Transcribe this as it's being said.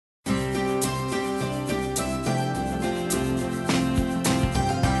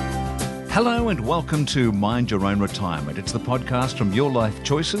Hello and welcome to Mind Your Own Retirement. It's the podcast from Your Life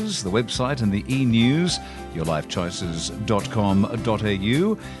Choices, the website and the e-news,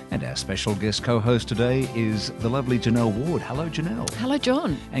 yourlifechoices.com.au. And our special guest co-host today is the lovely Janelle Ward. Hello, Janelle. Hello,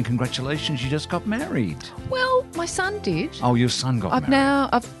 John. And congratulations, you just got married. Well, my son did. Oh, your son got married.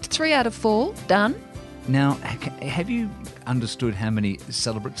 I've 3 out of 4 done. Now, have you understood how many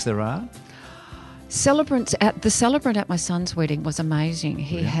celebrants there are? The celebrant at my son's wedding was amazing.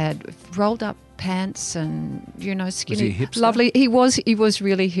 He had rolled up pants and, skinny. Was he a hipster? Lovely. He was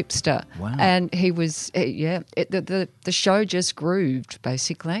really hipster. Wow. And he was, the show just grooved,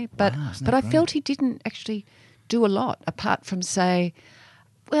 basically. But Wow, isn't but that I great? felt he didn't actually do a lot apart from say,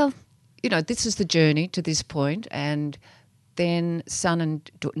 well, this is the journey to this point, and then son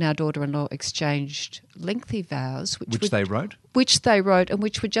and now daughter-in-law exchanged lengthy vows. Which they wrote? Which they wrote and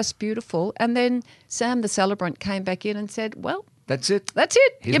which were just beautiful. And then Sam, the celebrant, came back in and said, well, That's it.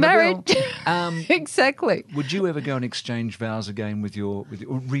 You're my married. bill. Exactly. Would you ever go and exchange vows again or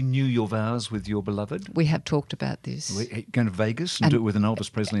renew your vows with your beloved? We have talked about this. Going to Vegas and do it with an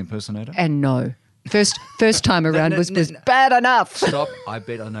Elvis Presley impersonator? And no. First time around was no. bad enough. Stop. I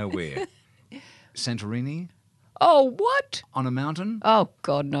bet I know where. Santorini? Oh, what? On a mountain? Oh,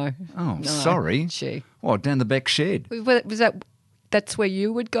 God, no. Oh, No. sorry. Gee. Oh, down the back shed. That's where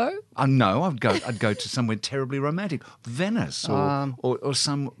you would go? No, I'd go to somewhere terribly romantic. Venice or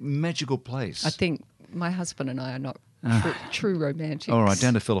some magical place. I think my husband and I are not true romantics. All right,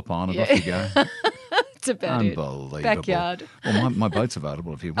 down to Phillip Island. Off you go. That's about it. Unbelievable. Backyard. Well, my boat's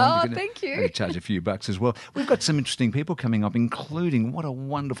available if you want. Oh, thank you. I could charge a few bucks as well. We've got some interesting people coming up, including what a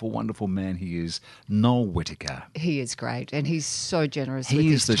wonderful, wonderful man he is, Noel Whittaker. He is great, and he's so generous with He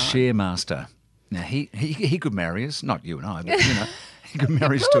his is the time. share master. Now, he could marry us, not you and I, but, he could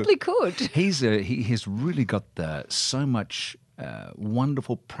marry us too. Probably could. He has really got so much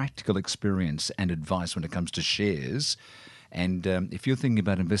wonderful practical experience and advice when it comes to shares. And if you're thinking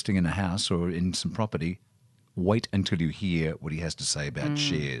about investing in a house or in some property, wait until you hear what he has to say about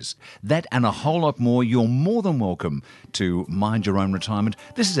shares. That and a whole lot more, you're more than welcome to Mind Your Own Retirement.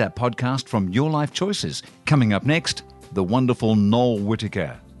 This is our podcast from Your Life Choices. Coming up next, the wonderful Noel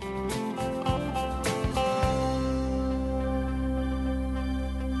Whittaker.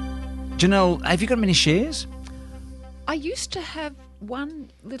 Janelle, have you got many shares? I used to have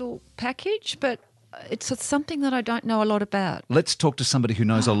one little package, but it's something that I don't know a lot about. Let's talk to somebody who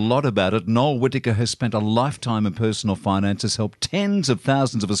knows a lot about it. Noel Whittaker has spent a lifetime in personal finance, has helped tens of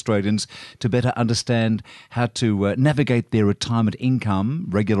thousands of Australians to better understand how to navigate their retirement income.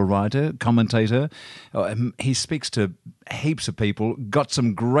 Regular writer, commentator. He speaks to heaps of people, got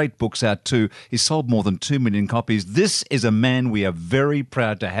some great books out too. He's sold more than 2 million copies. This is a man we are very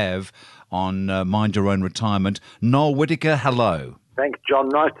proud to have on Mind Your Own Retirement. Noel Whittaker, hello. Thanks, John.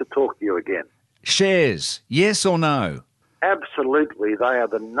 Nice to talk to you again. Shares, yes or no? Absolutely. They are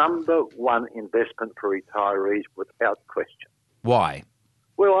the number one investment for retirees without question. Why?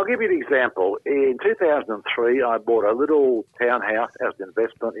 Well, I'll give you an example. In 2003, I bought a little townhouse as an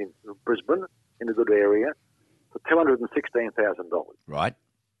investment in Brisbane, in a good area, for $216,000. Right.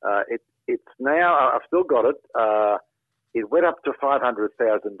 It's now, I've still got it. It went up to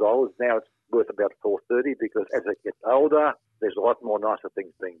 $500,000. Now it's worth about $430,000 because as it gets older, there's a lot more nicer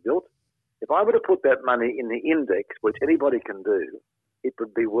things being built. If I were to put that money in the index, which anybody can do, it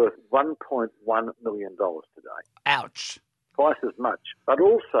would be worth $1.1 million today. Ouch. Twice as much. But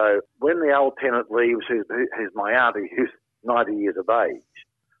also, when the old tenant leaves, who's my auntie, who's 90 years of age,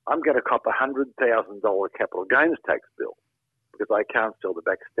 I'm going to cop a $100,000 capital gains tax bill because I can't sell the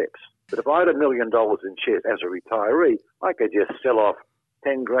back steps. But if I had $1 million in shares as a retiree, I could just sell off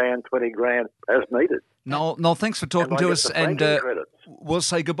 10 grand, 20 grand as needed. Noel, thanks for talking to us. And credits. we'll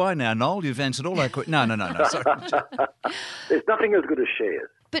say goodbye now, Noel. You've answered all our questions. No. Sorry. There's nothing as good as shares.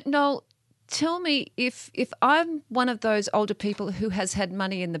 But Noel, tell me if I'm one of those older people who has had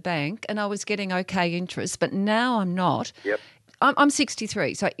money in the bank and I was getting okay interest, but now I'm not. Yep. I'm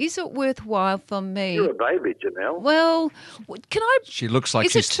 63, so is it worthwhile for me? You're a baby, Janelle. Well, can I? She looks like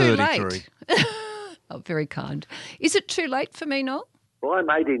is she's it too 33. late? Oh, very kind. Is it too late for me, Noel? Well, I'm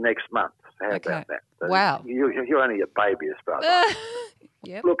 80 next month. How Okay. about that? So Wow. You're only a baby as far as I know.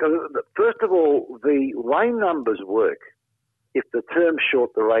 Yep. Look, first of all, the way numbers work, if the term's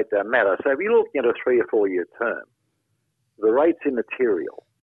short, the rate don't matter. So if you're looking at a 3 or 4 year term, the rate's immaterial.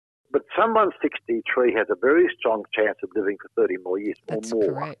 But someone 63 has a very strong chance of living for 30 more years That's or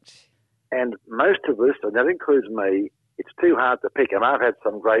more. correct. And most of us, and that includes me, it's too hard to pick. And I've had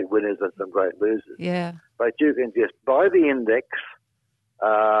some great winners and some great losers. Yeah. But you can just buy the index.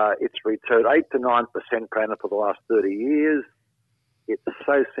 It's returned 8 to 9% per annum for the last 30 years. It's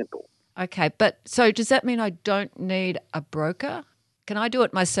so simple. Okay, but so does that mean I don't need a broker? Can I do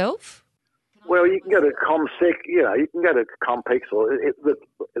it myself? Well, you can go to ComSec, you can go to Compex, or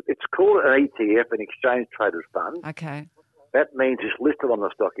it's called an ETF, an exchange traded fund. Okay. That means it's listed on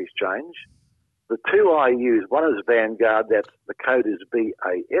the stock exchange. The two I use, one is Vanguard, the code is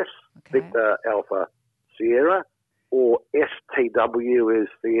BAS, Victor Alpha Sierra, or STW is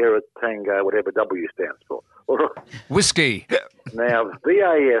Sierra Tango, whatever W stands for. Whiskey. Now,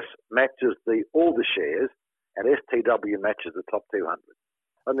 VAS matches all the shares, and STW matches the top 200.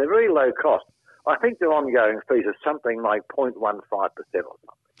 And they're very low cost. I think their ongoing fees are something like 0.15% or something.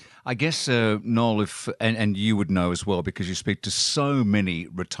 I guess, Noel, and you would know as well because you speak to so many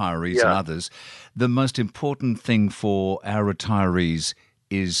retirees and others, the most important thing for our retirees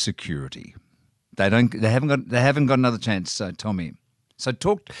is security. They haven't got another chance, Tommy. So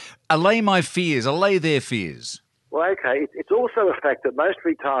allay my fears, allay their fears. Well, okay. It's also a fact that most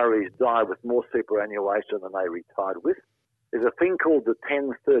retirees die with more superannuation than they retired with. There's a thing called the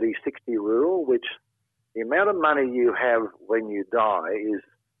 10-30-60 rule, which the amount of money you have when you die is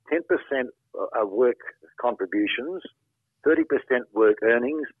 10% work contributions, 30% work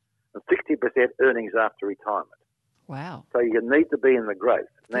earnings, and 60% earnings after retirement. Wow. So you need to be in the growth.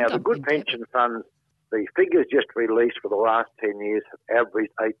 Now, the good pension funds, the figures just released for the last 10 years have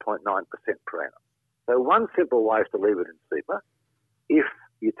averaged 8.9% per annum. So one simple way is to leave it in super. If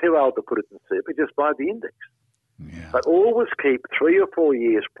you're too old to put it in super, just buy the index. Yeah. But always keep 3 or 4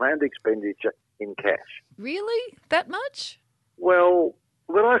 years planned expenditure in cash. Really? That much? Well,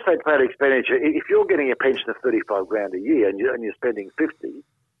 when I say planned expenditure, if you're getting a pension of $35,000 a year and you're spending $50,000,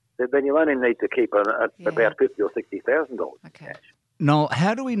 then you only need to keep about $50,000 or $60,000 in cash. Noel,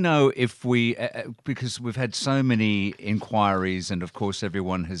 how do we know if because we've had so many inquiries and, of course,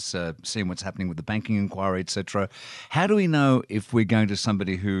 everyone has seen what's happening with the banking inquiry, etc. How do we know if we're going to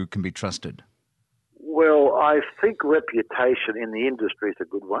somebody who can be trusted? Well, I think reputation in the industry is a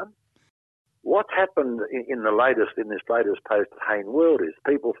good one. What's happened in this latest post-Hayne world is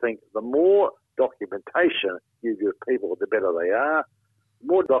people think the more documentation you give people, the better they are. The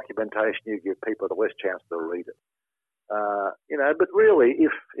more documentation you give people, the less chance they'll read it. But really,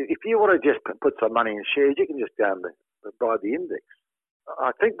 if you want to just put some money in shares, you can just go and buy the index.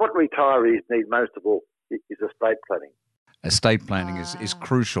 I think what retirees need most of all is estate planning. Estate planning is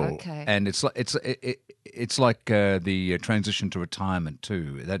crucial, okay. And it's like the transition to retirement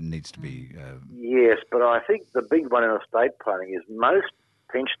too. That needs to be. Yes, but I think the big one in estate planning is most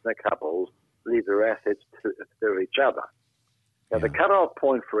pensioner couples leave their assets to each other. Now, the cut-off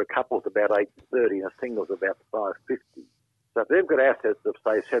point for a couple is about 830 and a single is about 550. So if they've got assets of,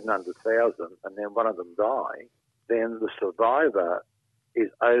 say, 700,000 and then one of them die, then the survivor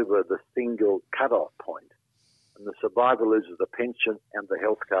is over the single cut-off point, and the survivor loses the pension and the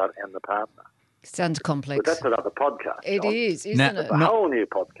health card and the partner. Sounds complex. But that's another podcast. It is, isn't it? It's a whole new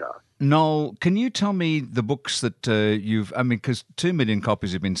podcast. Noel, can you tell me the books that because 2 million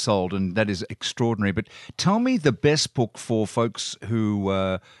copies have been sold and that is extraordinary, but tell me the best book for folks who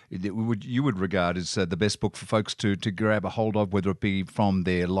you would regard as the best book for folks to grab a hold of, whether it be from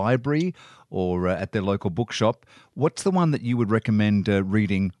their library or at their local bookshop. What's the one that you would recommend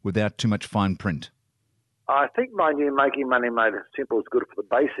reading without too much fine print? I think my new Making Money Made Simple is good for the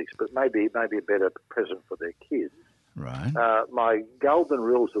basics, but maybe a better present for their kids. Right. My Golden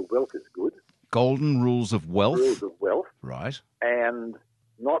Rules of Wealth is good. Golden Rules of Wealth? Rules of Wealth. Right. And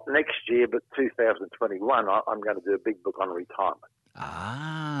not next year, but 2021, I'm going to do a big book on retirement.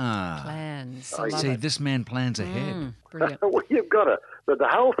 Ah. Plans. See, this man plans ahead. Brilliant. Well, you've got to. But the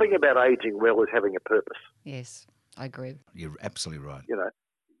whole thing about aging well is having a purpose. Yes, I agree. You're absolutely right.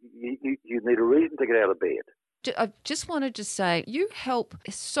 You need a reason to get out of bed. I just wanted to say, you help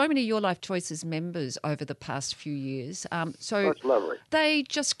so many Your Life Choices members over the past few years. So that's lovely. They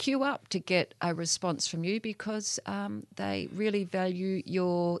just queue up to get a response from you because they really value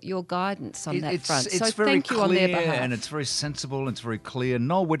your guidance on that front. It's so very thank you clear on their behalf. And it's very sensible and it's very clear.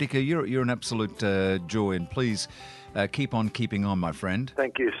 Noel Whittaker, you're an absolute joy, and please keep on keeping on, my friend.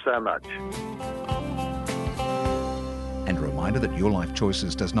 Thank you so much. And a reminder that Your Life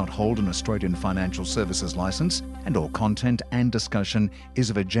Choices does not hold an Australian Financial Services licence, and all content and discussion is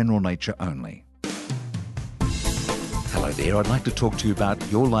of a general nature only. Hello there, I'd like to talk to you about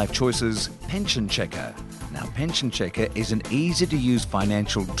Your Life Choices Pension Checker. Now, Pension Checker is an easy-to-use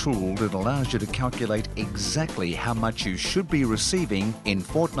financial tool that allows you to calculate exactly how much you should be receiving in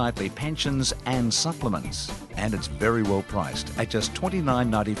fortnightly pensions and supplements. And it's very well priced at just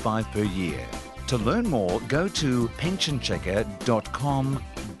 $29.95 per year. To learn more, go to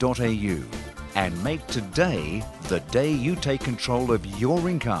pensionchecker.com.au and make today the day you take control of your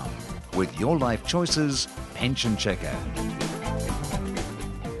income. with Your Life Choices Pension Checker.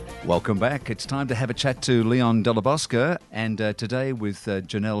 Welcome back. It's time to have a chat to Leon Della Bosca, and today with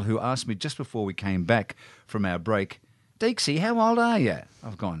Janelle, who asked me just before we came back from our break, Deeksy, how old are you?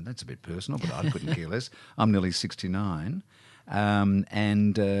 I've gone, that's a bit personal, but I couldn't care less. I'm nearly 69.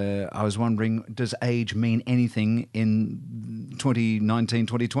 And I was wondering, does age mean anything in 2019,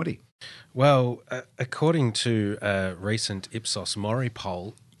 2020? Well, according to a recent Ipsos Mori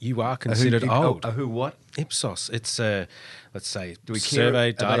poll, you are considered old. Who what? Ipsos. It's, let's say, Do we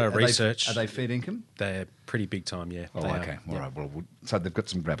survey, care? data, research. Are they Fed income? They're pretty big time, yeah. Oh, They okay. are, All right. Well, so they've got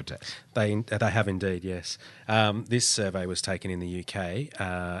some gravitas. They have indeed, yes. This survey was taken in the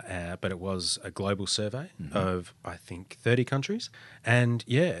UK, but it was a global survey of, I think, 30 countries. And,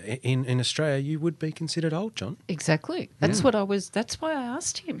 yeah, in Australia, you would be considered old, John. Exactly. That's what I was. That's why I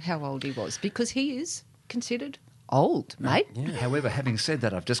asked him how old he was, because he is considered old, mate. Yeah. However, having said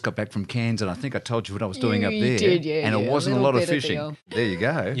that, I've just got back from Cairns, and I think I told you what I was doing up You there. did, yeah, and it yeah, wasn't a a lot little of bit of fishing. the old- There you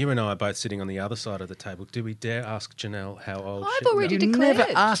go. You and I are both sitting on the other side of the table. Do we dare ask Janelle how old I've she is? already You declared.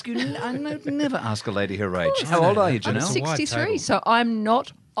 never ask. Never ask a lady her age. How old are you, I'm Janelle? It's a wide 63, table. so I'm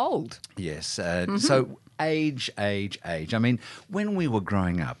not old. Yes. So age. I mean, when we were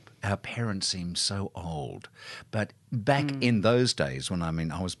growing up, our parents seemed so old. But back in those days, when I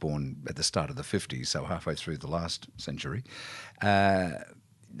was born at the start of the 50s, so halfway through the last century,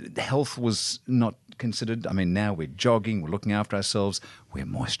 health was not considered. I mean, now we're jogging, we're looking after ourselves, we're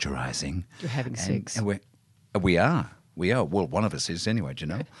moisturising. You're having sex. And we are. Well, one of us is anyway,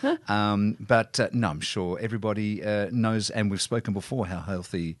 Janelle. But no, I'm sure everybody knows, and we've spoken before, how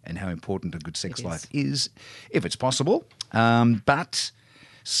healthy and how important a good sex It is. life is, if it's possible. But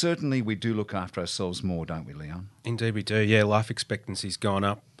certainly we do look after ourselves more, don't we, Leon? Indeed we do, yeah. Life expectancy's gone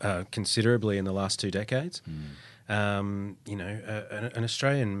up considerably in the last 2 decades. An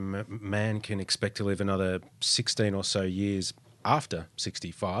Australian man can expect to live another 16 or so years after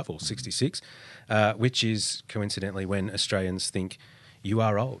 65 or 66, which is coincidentally when Australians think you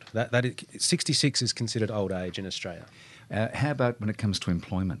are old. 66 is considered old age in Australia. How about when it comes to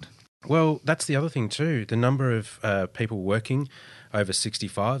employment? Well, that's the other thing too. The number of people working over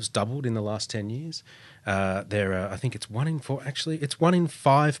 65's doubled in the last 10 years. There are, I think it's 1 in 4, actually, it's 1 in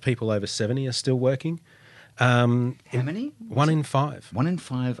 5 people over 70 are still working. How many? 1 in 5. 1 in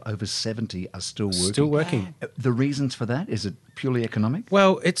 5 over 70 are still working. Still working. The reasons for that, is it purely economic?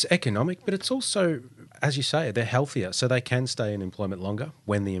 Well, it's economic, but it's also, as you say, they're healthier, so they can stay in employment longer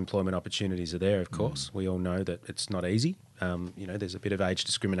when the employment opportunities are there, of course. We all know that it's not easy. There's a bit of age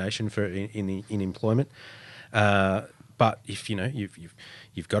discrimination in employment. But if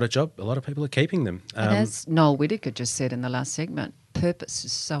you've got a job, a lot of people are keeping them. And as Noel Whittaker just said in the last segment, purpose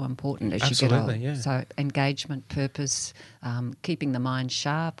is so important as you get Absolutely, old. yeah. So engagement, purpose, keeping the mind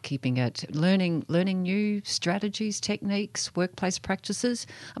sharp, keeping it, learning new strategies, techniques, workplace practices.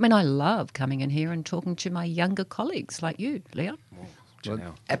 I mean, I love coming in here and talking to my younger colleagues like you, Leon.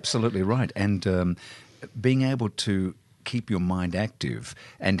 Well, absolutely right. And being able to keep your mind active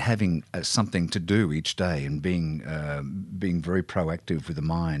and having something to do each day and being very proactive with the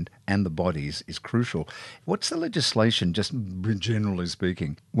mind and the bodies is crucial. What's the legislation, just generally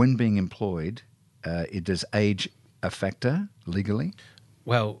speaking, when being employed, does age a factor legally?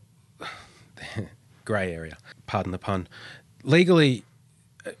 Well, grey area, pardon the pun. Legally,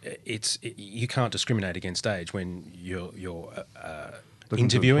 you can't discriminate against age when you're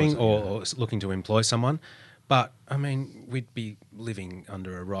interviewing or looking to employ someone. But, I mean, we'd be living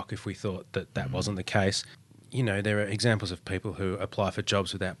under a rock if we thought that wasn't the case. You know, there are examples of people who apply for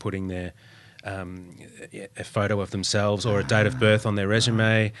jobs without putting their a photo of themselves or a date of birth on their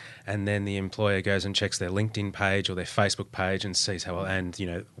resume, and then the employer goes and checks their LinkedIn page or their Facebook page and sees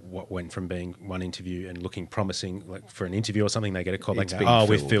what went from being one interview and looking promising, like for an interview or something, they get a call back,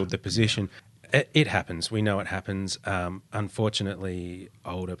 we've filled the position. It happens. We know it happens. Unfortunately,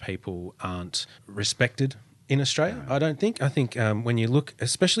 older people aren't respected in Australia, I don't think. I think when you look,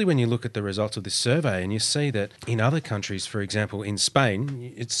 especially when you look at the results of this survey and you see that in other countries, for example, in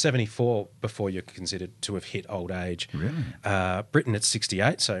Spain, it's 74 before you're considered to have hit old age. Really? Britain, it's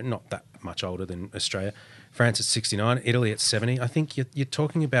 68, so not that much older than Australia. France, it's 69. Italy, it's 70. I think you're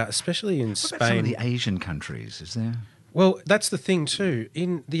talking about, especially in Spain. What about some of the Asian countries, is there? Well, that's the thing too.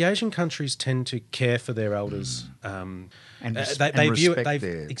 In the Asian countries, tend to care for their elders, And they view it.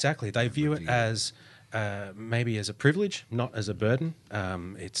 respect They view it as maybe as a privilege, not as a burden.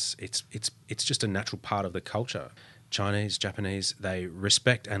 It's just a natural part of the culture. Chinese, Japanese, they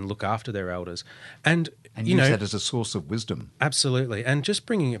respect and look after their elders, and use that as a source of wisdom. Absolutely, and just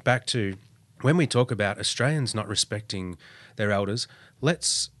bringing it back to when we talk about Australians not respecting their elders,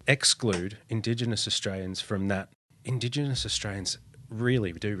 let's exclude Indigenous Australians from that. Indigenous Australians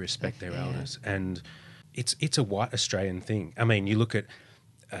really do respect their elders, and it's a white Australian thing. I mean, you look at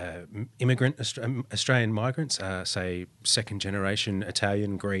immigrant Australian migrants, say second generation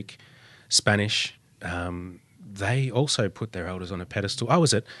Italian, Greek, Spanish. They also put their elders on a pedestal. I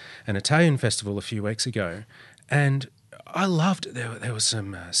was at an Italian festival a few weeks ago, and I loved there was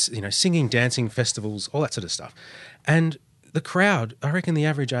some singing, dancing festivals, all that sort of stuff, and the crowd. I reckon the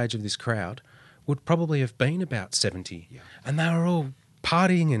average age of this crowd would probably have been about 70, and they were all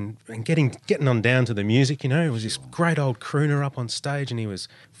partying and getting on down to the music. It was this great old crooner up on stage, and he was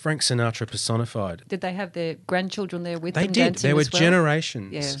Frank Sinatra personified. Did they have their grandchildren there with They them did. dancing There were as well?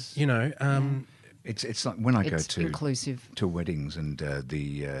 generations. Yes. It's like when I go It's to inclusive. to weddings and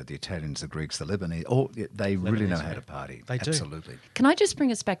the Italians, the Greeks, the Lebanese, they really know how to party. They do. Absolutely. Can I just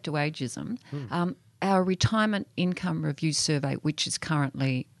bring us back to ageism? Our retirement income review survey, which is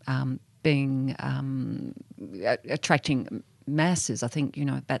currently being attracting masses, I think,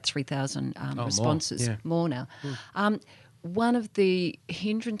 about 3,000 responses, more now. One of the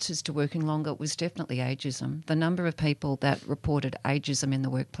hindrances to working longer was definitely ageism. The number of people that reported ageism in the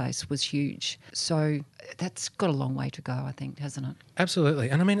workplace was huge. So that's got a long way to go, I think, hasn't it? Absolutely.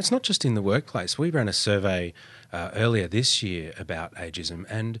 And I mean, it's not just in the workplace. We ran a survey earlier this year about ageism,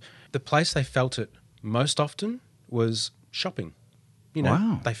 and the place they felt it most often was shopping.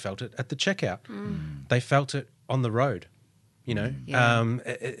 Wow. They felt it at the checkout. They felt it on the road.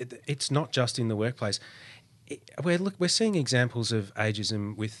 It's not just in the workplace. We're seeing examples of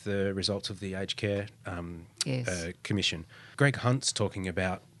ageism with the results of the Aged Care Commission. Greg Hunt's talking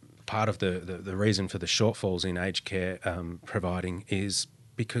about part of the reason for the shortfalls in aged care providing is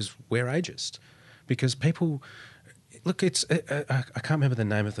because we're ageist. Because people... Look, I can't remember the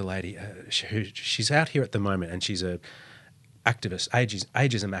name of the lady. She's out here at the moment, and she's a activist,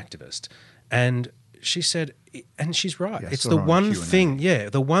 ageism activist. And she said, and she's right, it's the one thing,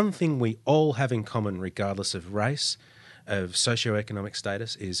 the one thing we all have in common, regardless of race, of socioeconomic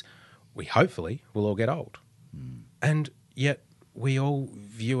status, is we hopefully will all get old. And yet we all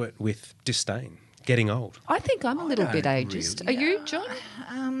view it with disdain, getting old. I think I'm a little bit ageist. Really. Are you,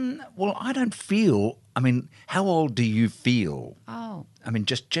 John? Well, I don't feel... I mean, how old do you feel? Oh. I mean,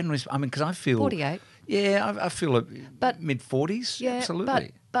 just generally... I mean, because I feel... 48. Yeah, I feel mid-40s. Yeah,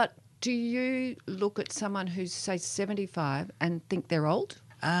 absolutely. But do you look at someone who's, say, 75 and think they're old?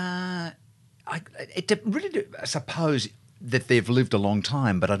 I suppose that they've lived a long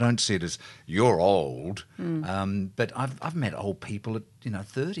time, but I don't see it as you're old. But I've met old people at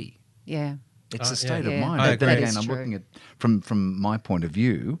 30. Yeah. It's a state of Yeah. mind. I Then agree. again, I'm True. looking at from my point of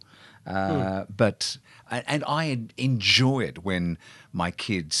view. But I enjoy it when my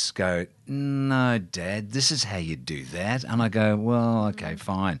kids go, "No, Dad, this is how you do that," and I go, "Well, okay,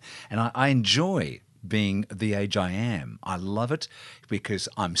 fine." And I enjoy being the age I am. I love it because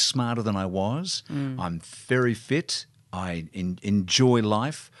I'm smarter than I was. I'm very fit. I enjoy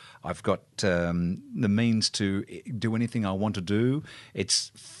life. I've got the means to do anything I want to do.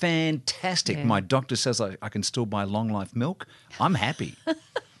 It's fantastic. Yeah. My doctor says I can still buy long life milk. I'm happy.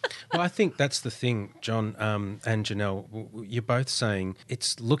 Well, I think that's the thing, John and Janelle. You're both saying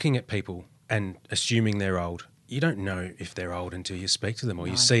it's looking at people and assuming they're old. You don't know if they're old until you speak to them or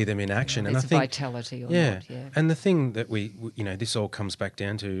you see them in action. And I There's think vitality or not. Yeah. And the thing that this all comes back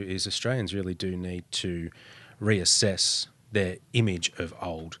down to is Australians really do need to reassess their image of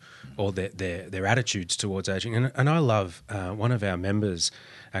old or their attitudes towards ageing. And I love one of our members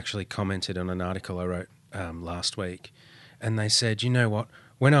actually commented on an article I wrote last week, and they said, you know what,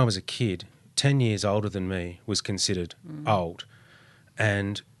 when I was a kid, 10 years older than me was considered old.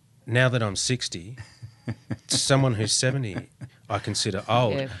 And now that I'm 60, someone who's 70 I consider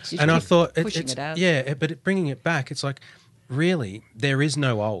old. Yeah, you and I keep thought... pushing it out. Yeah, but bringing it back, it's like, really, there is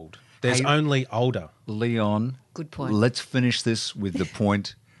no old. There's only older. Leon, Good point. Let's finish this with the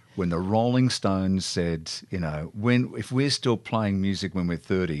point when the Rolling Stones said, if we're still playing music when we're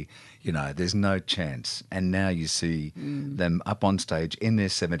 30, there's no chance. And now you see them up on stage in their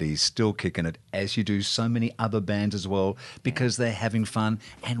 70s, still kicking it, as you do so many other bands as well, because they're having fun.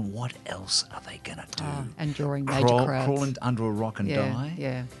 And what else are they going to do? And during major crowds. Crawl under a rock and die?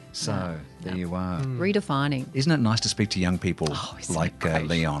 Yeah. So there you are. Redefining. Isn't it nice to speak to young people isn't like it great?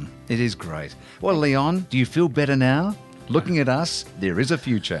 Leon? It is great. Well, Leon, do you feel better now? Looking at us, there is a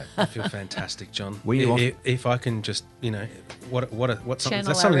future. I feel fantastic, John. If I can just, what's something, Channel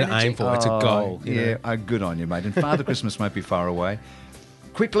that's something our to aim energy. for. It's a goal. Good on you, mate. And Father Christmas won't be far away.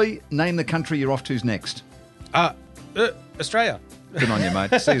 Quickly, name the country you're off to next. Australia. Good on you,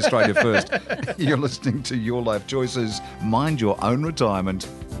 mate. See Australia first. You're listening to Your Life Choices. Mind your own retirement.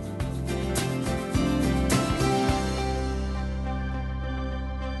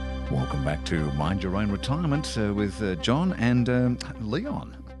 Welcome back to Mind Your Own Retirement with John and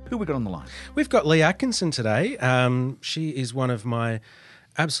Leon. Who we got on the line? We've got Lee Atkinson today. She is one of my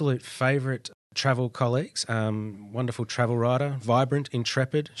absolute favourite travel colleagues, wonderful travel writer, vibrant,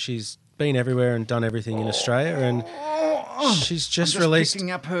 intrepid. She's been everywhere and done everything in Australia, and she's just released... picking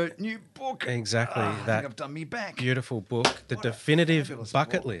up her new book. Exactly. I that think I've done me back. beautiful book, The Definitive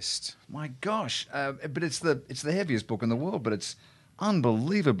Bucket List. My gosh. But it's the heaviest book in the world, but it's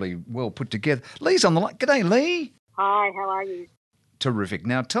unbelievably well put together. Lee's on the line. G'day, Lee. Hi, how are you? Terrific.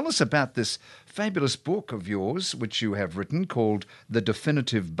 Now, tell us about this fabulous book of yours, which you have written, called The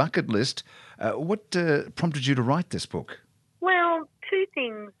Definitive Bucket List. What prompted you to write this book? Well, two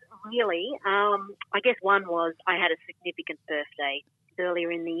things, really. I guess one was I had a significant birthday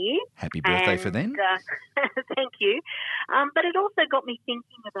earlier in the year. Happy birthday for then. Thank you. But it also got me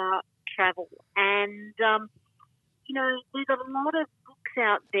thinking about travel. And, there's a lot of books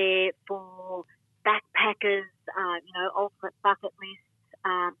out there for backpackers, ultimate bucket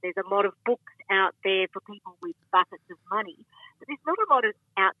lists. There's a lot of books out there for people with buckets of money. But there's not a lot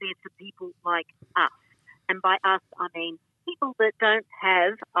out there for people like us. And by us, I mean people that don't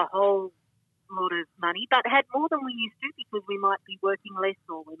have a whole lot of money, but had more than we used to because we might be working less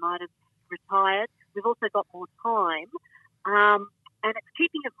or we might have retired. We've also got more time. And it's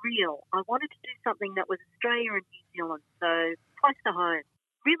keeping it real. I wanted to do something that was Australia and New Zealand, so close to home,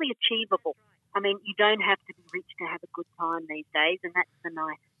 really achievable. I mean, you don't have to be rich to have a good time these days, and that's the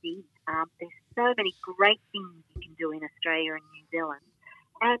nice thing. There's so many great things you can do in Australia and New Zealand.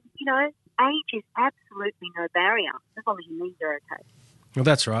 And, age is absolutely no barrier, as long as your knees are okay. Well,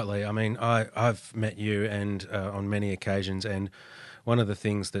 that's right, Lee. I mean, I've met you and on many occasions, and one of the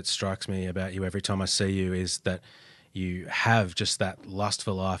things that strikes me about you every time I see you is that you have just that lust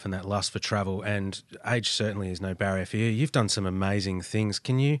for life and that lust for travel, and age certainly is no barrier for you. You've done some amazing things.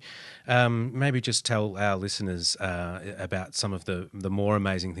 Can you maybe just tell our listeners about some of the more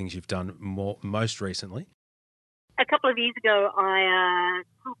amazing things you've done most recently? A couple of years ago, I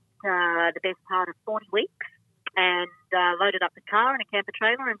took the best part of 40 weeks and loaded up the car in a camper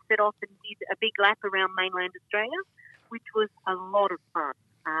trailer and set off and did a big lap around mainland Australia, which was a lot of fun.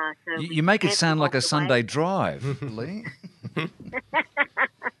 So you make it sound like a Sunday drive, Lee.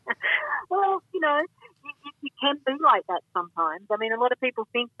 Well, you can be like that sometimes. I mean, a lot of people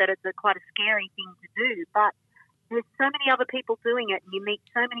think that it's quite a scary thing to do, but there's so many other people doing it, and you meet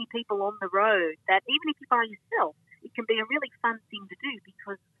so many people on the road that even if you're by yourself, it can be a really fun thing to do,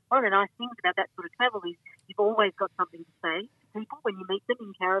 because one of the nice things about that sort of travel is you've always got something to say to people when you meet them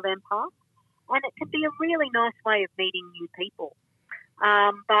in caravan parks, and it can be a really nice way of meeting new people.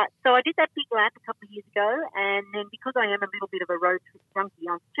 So I did that big lap a couple of years ago, and then because I am a little bit of a road trip junkie,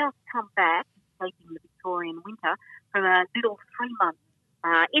 I've just come back, escaping the Victorian winter, from a little 3-month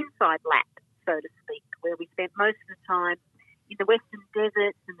inside lap, so to speak, where we spent most of the time in the Western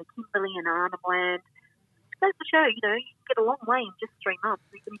Deserts and the Kimberley and Arnhem Land. It goes to show, you can get a long way in just 3 months,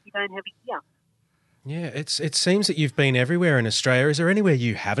 even if you don't have a year. Yeah, it seems that you've been everywhere in Australia. Is there anywhere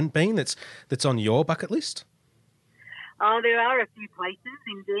you haven't been that's on your bucket list? Oh, there are a few places,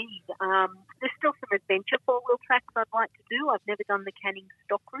 indeed. There's still some adventure four-wheel tracks I'd like to do. I've never done the Canning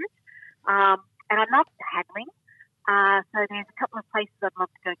Stock Route. And I love paddling. So there's a couple of places I'd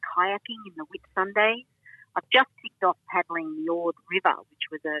love to go kayaking in the Whitsundays. I've just ticked off paddling the Ord River, which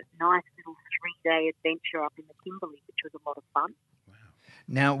was a nice little 3-day adventure up in the Kimberley, which was a lot of fun.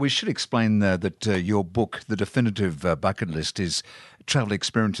 Now, we should explain that your book, The Definitive Bucket List, is travel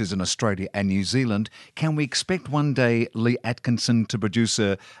experiences in Australia and New Zealand. Can we expect one day Lee Atkinson to produce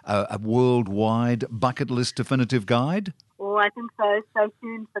a worldwide bucket list definitive guide? Well, I think so. Stay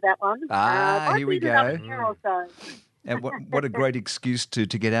tuned for that one. Here we go. Another year or so. And what a great excuse to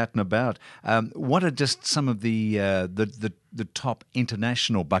get out and about. What are just some of the top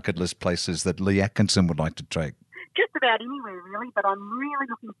international bucket list places that Lee Atkinson would like to take? Just about anywhere, really, but I'm really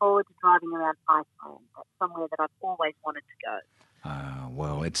looking forward to driving around Iceland. That's somewhere that I've always wanted to go.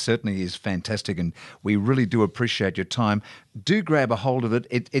 Well, it certainly is fantastic, and we really do appreciate your time. Do grab a hold of it.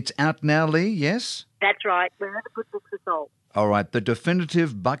 It's out now, Lee, yes? That's right, wherever good books are sold. All right, The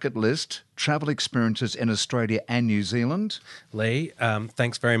Definitive Bucket List, Travel Experiences in Australia and New Zealand. Lee,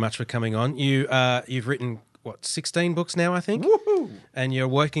 thanks very much for coming on. You've written, 16 books now, I think? Woohoo! And you're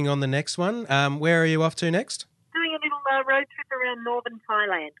working on the next one. Where are you off to next? Doing a little road trip around northern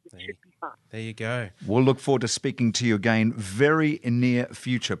Thailand, which should be fun. There you go. We'll look forward to speaking to you again very near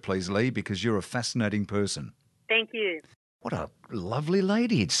future, please, Lee, because you're a fascinating person. Thank you. What a lovely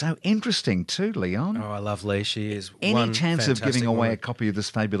lady. It's so interesting too, Leon. Oh, I love Lee. She is Any one chance of giving fantastic away woman. a copy of this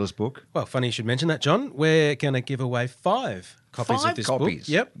fabulous book? Well, funny you should mention that, John. We're going to give away 5 copies 5 of this copies? book.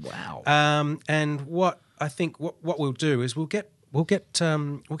 Yep. Wow. And what I think what we'll do is we'll get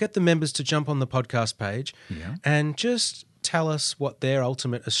the members to jump on the podcast page and just tell us what their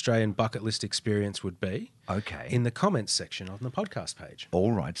ultimate Australian bucket list experience would be. Okay. In the comments section on the podcast page.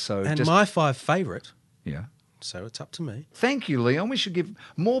 All right. So And just, my 5 favourite. yeah. So it's up to me. Thank you, Leon. We should give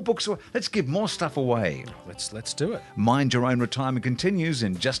more books away. Let's give more stuff away. Let's do it. Mind Your Own Retirement continues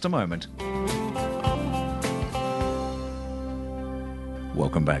in just a moment.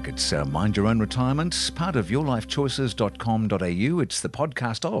 Welcome back. It's Mind Your Own Retirement, part of yourlifechoices.com.au. It's the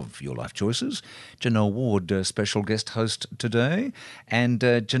podcast of Your Life Choices. Janelle Ward, special guest host today. And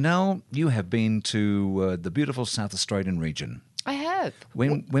Janelle, you have been to the beautiful South Australian region. I have.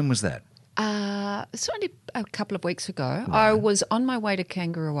 When was that? It's only a couple of weeks ago. I was on my way to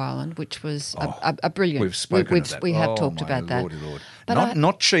Kangaroo Island, which was a brilliant. We've spoken of that. We have talked my about that. Lordy Lord. But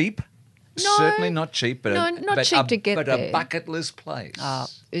Not cheap. No. Certainly not cheap, but Not cheap to get but there. a bucket list place.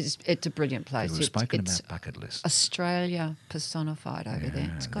 It's a brilliant place. We've spoken It's about bucket lists. Australia personified over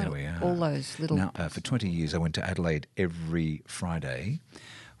there. It's got there we are. all those little. Now, for 20 years, I went to Adelaide every Friday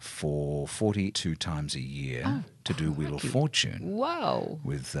for 42 times a year to do Wheel of Fortune Wow.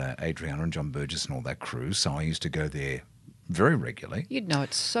 with Adriana and John Burgess and all that crew. So I used to go there very regularly. You'd know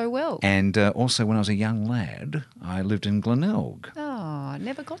it so well. And also, when I was a young lad, I lived in Glenelg. I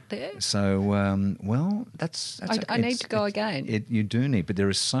never got there. So, well, that's I need to go again. You do need, but there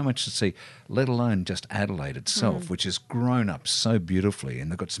is so much to see, let alone just Adelaide itself, which has grown up so beautifully, and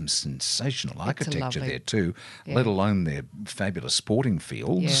they've got some sensational architecture lovely- there too, Yeah. let alone their fabulous sporting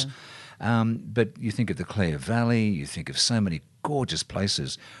fields. But you think of the Clare Valley, you think of so many gorgeous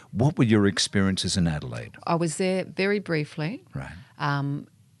places. What were your experiences in Adelaide? I was there very briefly. Right.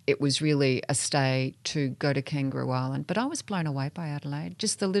 It was really a stay to go to Kangaroo Island, but I was blown away by Adelaide.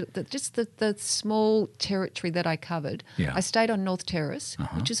 Just the small territory that I covered. Yeah. I stayed on North Terrace,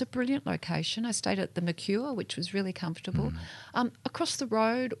 which is a brilliant location. I stayed at the Mercure, which was really comfortable. Across the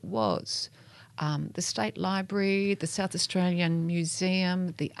road was the State Library, the South Australian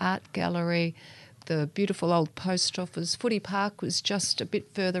Museum, the Art Gallery, the beautiful old post office. Footy Park was just a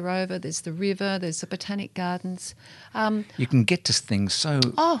bit further over. There's the river. There's the Botanic Gardens. You can get to things so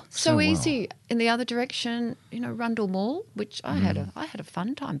So well. easy. In the other direction, Rundle Mall, which I had a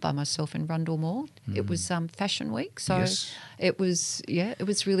fun time by myself in Rundle Mall. It was Fashion Week, so Yes. it was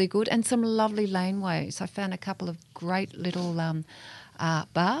really good, and some lovely laneways. I found a couple of great little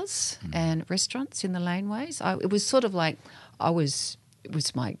bars and restaurants in the laneways. It was sort of like it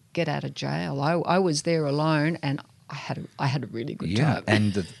was my get out of jail. I was there alone, and I had a really good time.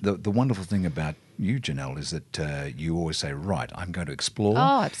 And the wonderful thing about you, Janelle, is that you always say, right, I'm going to explore.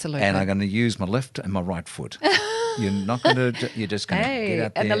 Oh, absolutely. And I'm going to use my left and my right foot. You're not going to, you're just going to get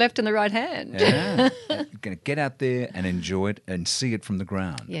out there. And the left and the right hand. Yeah. You're going to get out there and enjoy it and see it from the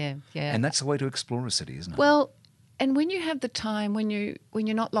ground. Yeah. And that's the way to explore a city, isn't it? Well, and when you have the time, when you're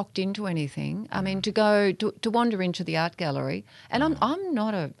not locked into anything, I mean, to go to wander into the art gallery, and I'm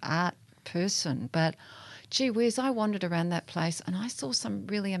not an art person, but gee whiz, I wandered around that place and I saw some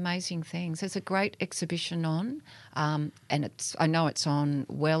really amazing things. There's a great exhibition on, and I know it's on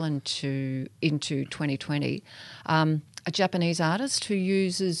well into 2020. A Japanese artist who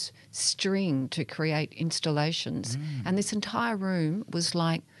uses string to create installations, and this entire room was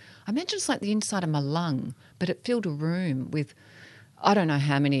like, I imagine it's like the inside of my lung, but it filled a room with I don't know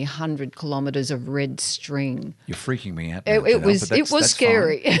how many 100 kilometres of red string. You're freaking me out now, It Janelle, was but that's fine.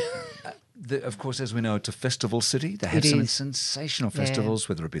 scary. Of course, as we know, it's a festival city. They have It some is. sensational festivals,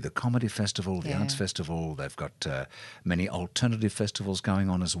 whether it be the comedy festival, the arts festival. They've got many alternative festivals going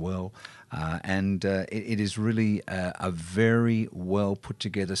on as well. And it is really a very well put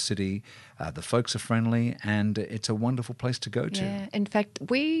together city. The folks are friendly, and it's a wonderful place to go to. Yeah. In fact,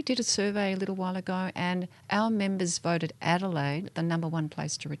 we did a survey a little while ago, and our members voted Adelaide the number one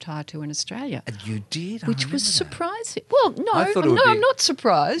place to retire to in Australia, And you did? I which remember was that. surprising. Well, no, I thought it would no, be- I'm not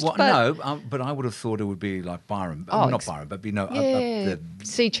surprised. Well, but no, but I would have thought it would be like Byron. Oh, Not ex- Byron, but up yeah, the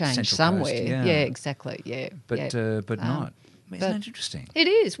sea change Central somewhere. Coast, Yeah, exactly. Yeah, But yeah. not. Isn't but- that interesting? It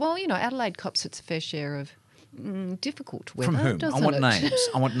is. Well, Adelaide cops its fair share of difficult weather. From whom? I doesn't want it? names.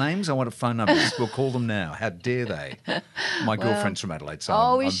 I want names. I want phone numbers. We'll call them now. How dare they? My girlfriend's from Adelaide. So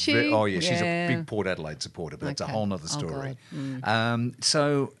Oh, I'm is she? she's a Yeah. big Port Adelaide supporter, but that's a Okay. whole other Oh, story. God.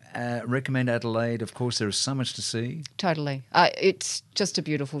 So recommend Adelaide. Of course, there is so much to see. Totally. It's just a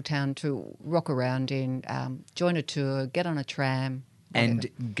beautiful town to rock around in, join a tour, get on a tram, and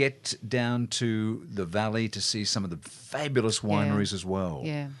get down to the valley to see some of the fabulous wineries as well.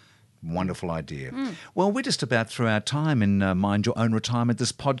 Yeah. Wonderful idea. Well, we're just about through our time in Mind Your Own Retirement,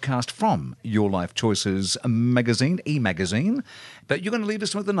 this podcast from Your Life Choices magazine, e-magazine. But you're going to leave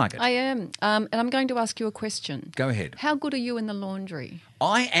us with the nugget. I am. And I'm going to ask you a question. Go ahead. How good are you in the laundry?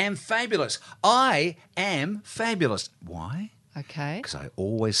 I am fabulous. I am fabulous. Why? Okay. Because I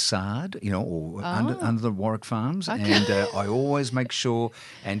always sard, under the Warwick Farms, Okay. and I always make sure.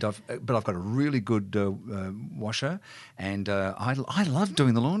 And but I've got a really good washer, and I love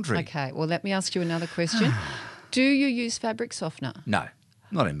doing the laundry. Okay. Well, let me ask you another question. Do you use fabric softener? No,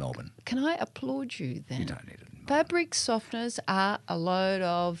 not in Melbourne. Can I applaud you then? You don't need it. Fabric softeners are a load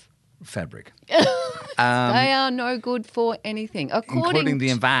of... Fabric, they are no good for anything. including the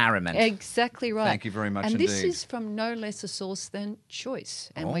environment. Exactly right. Thank you very much and indeed. this is from no less a source than Choice.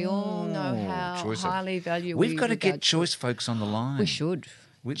 And we all know how Choice. highly valued We've got to get regard Choice folks on the line. We should.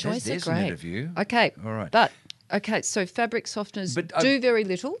 Choice there's are an great. interview. Okay. All right. But, so fabric softeners But, do very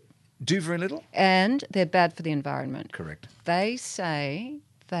little Do very little. and they're bad for the environment. Correct. They say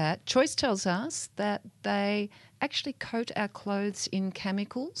that Choice tells us that they actually coat our clothes in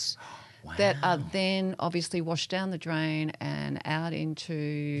chemicals that are then obviously washed down the drain and out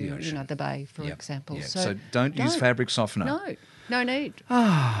into the bay, for example. Yep. So don't use fabric softener. No need.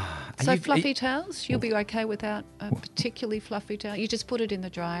 So fluffy towels, you'll be okay without a particularly fluffy towel. You just put it in the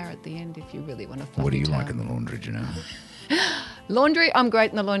dryer at the end if you really want a fluffy towel. What do you like in the laundry, do you know? Laundry, I'm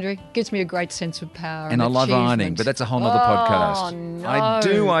great in the laundry. Gives me a great sense of power And I love ironing, achievement. but that's a whole other podcast. No,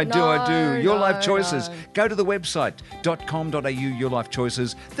 I do. Your no, Life Choices. no. Go to the website, .com.au, Your Life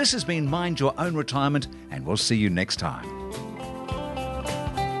Choices. This has been Mind Your Own Retirement, and we'll see you next time.